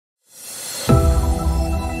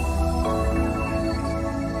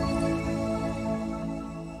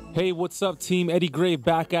Hey, what's up, team? Eddie Gray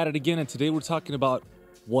back at it again, and today we're talking about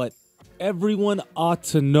what everyone ought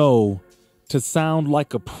to know to sound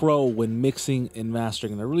like a pro when mixing and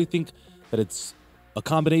mastering. And I really think that it's a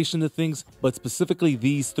combination of things, but specifically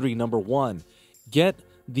these three. Number one, get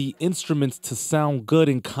the instruments to sound good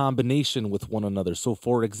in combination with one another. So,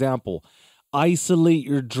 for example, isolate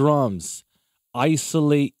your drums,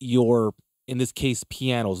 isolate your, in this case,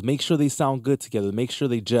 pianos. Make sure they sound good together, make sure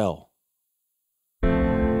they gel.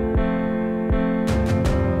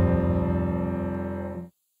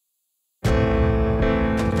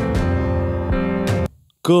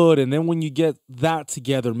 Good. And then when you get that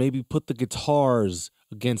together, maybe put the guitars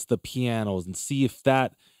against the pianos and see if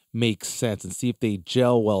that makes sense and see if they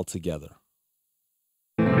gel well together.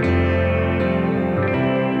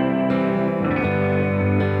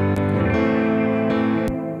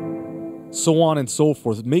 So on and so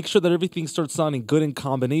forth. Make sure that everything starts sounding good in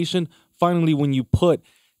combination. Finally, when you put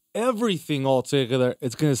everything all together,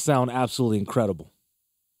 it's going to sound absolutely incredible.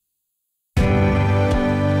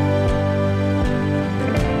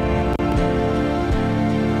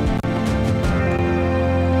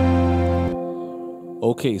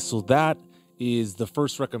 Okay, so that is the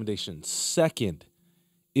first recommendation. Second,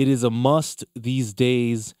 it is a must these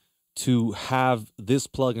days to have this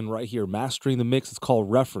plugin right here, Mastering the Mix. It's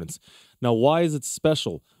called Reference. Now, why is it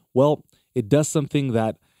special? Well, it does something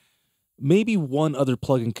that maybe one other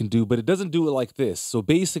plugin can do, but it doesn't do it like this. So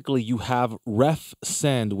basically, you have ref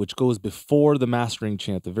send, which goes before the mastering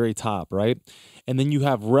chain at the very top, right? And then you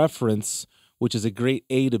have reference, which is a great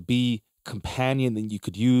A to B companion that you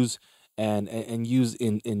could use and use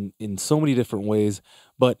in so many different ways.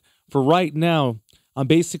 But for right now, I'm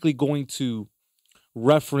basically going to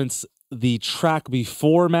reference the track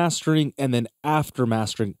before mastering and then after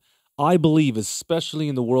mastering. I believe, especially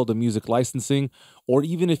in the world of music licensing, or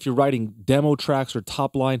even if you're writing demo tracks or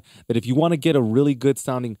top line, that if you want to get a really good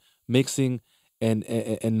sounding mixing and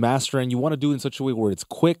mastering, you want to do it in such a way where it's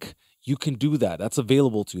quick, you can do that. That's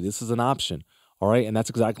available to you. This is an option. All right, and that's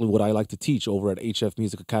exactly what I like to teach over at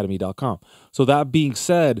hfmusicacademy.com. So that being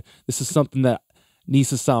said, this is something that needs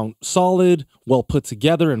to sound solid, well put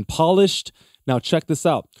together, and polished. Now check this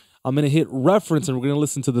out. I'm going to hit reference, and we're going to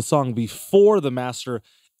listen to the song before the master,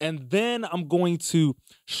 and then I'm going to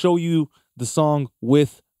show you the song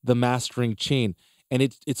with the mastering chain, and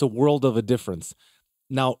it's a world of a difference.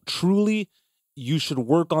 Now, truly, you should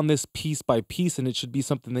work on this piece by piece, and it should be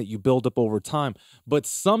something that you build up over time. But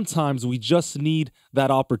sometimes we just need that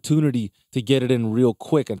opportunity to get it in real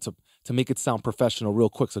quick and to make it sound professional real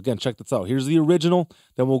quick. So again, check this out. Here's the original,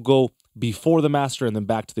 then we'll go before the master and then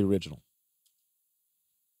back to the original.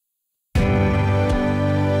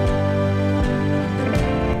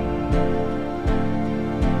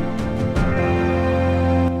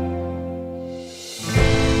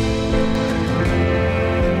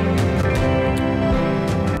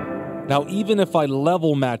 Now, even if I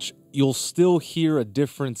level match, you'll still hear a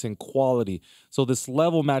difference in quality. So this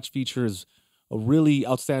level match feature is a really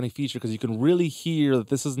outstanding feature because you can really hear that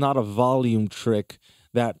this is not a volume trick,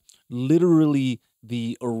 that literally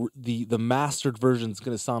the mastered version is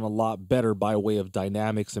going to sound a lot better by way of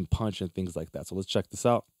dynamics and punch and things like that. So let's check this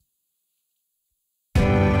out.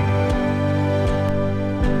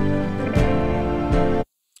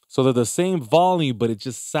 So they're the same volume, but it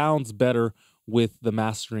just sounds better with the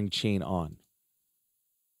mastering chain on.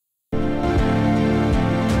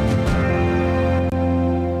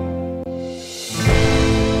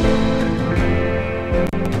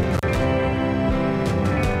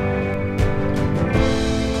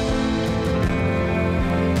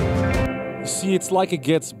 You see, it's like it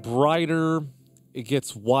gets brighter, it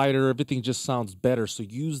gets wider, everything just sounds better. So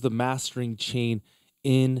use the mastering chain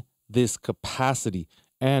in this capacity.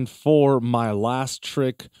 And for my last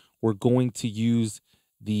trick, we're going to use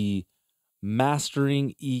the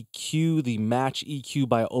mastering EQ, the match EQ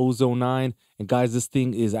by Ozone9. And guys, this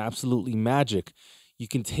thing is absolutely magic. You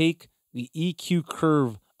can take the EQ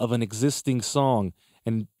curve of an existing song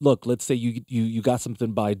and look, let's say you got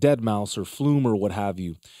something by Deadmau5 or Flume or what have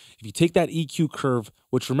you. If you take that EQ curve,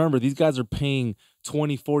 which remember, these guys are paying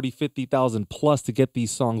 20, 40, 50,000 plus to get these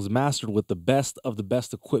songs mastered with the best of the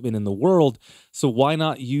best equipment in the world. So why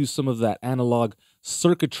not use some of that analog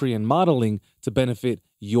circuitry and modeling to benefit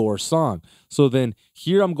your song? So then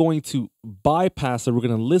here I'm going to bypass it. We're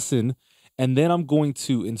going to listen, and then I'm going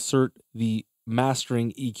to insert the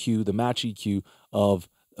mastering EQ, the match EQ of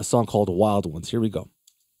a song called Wild Ones. Here we go.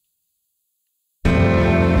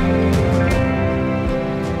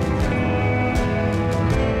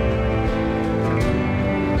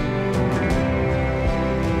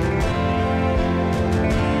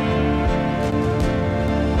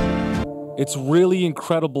 It's really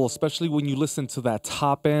incredible, especially when you listen to that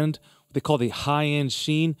top end, what they call the high-end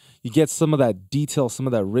sheen. You get some of that detail, some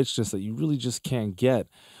of that richness that you really just can't get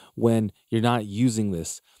when you're not using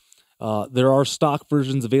this. There are stock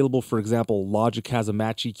versions available. For example, Logic has a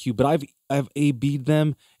match EQ, but I've A/B'd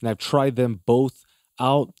them and I've tried them both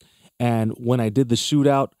out. And when I did the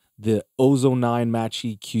shootout, the Ozo 9 match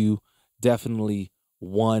EQ definitely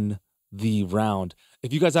won the round.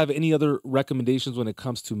 If you guys have any other recommendations when it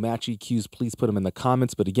comes to match EQs, please put them in the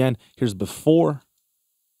comments. But again, here's before.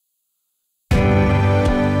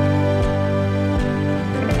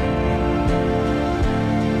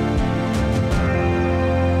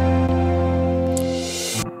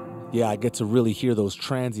 Yeah, I get to really hear those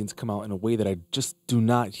transients come out in a way that I just do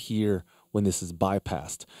not hear when this is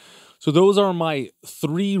bypassed. So those are my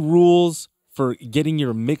 3 rules for getting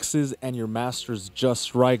your mixes and your masters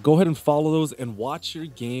just right. Go ahead and follow those and watch your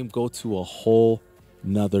game go to a whole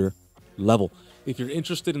nother level. If you're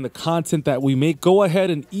interested in the content that we make, go ahead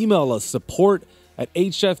and email us,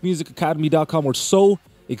 support@hfmusicacademy.com. We're so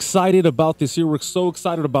excited about this year. We're so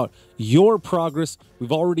excited about your progress.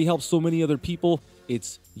 We've already helped so many other people.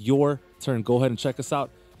 It's your turn. Go ahead and check us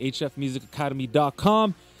out,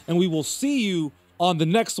 hfmusicacademy.com, and we will see you on the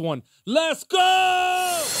next one. Let's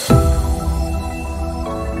go!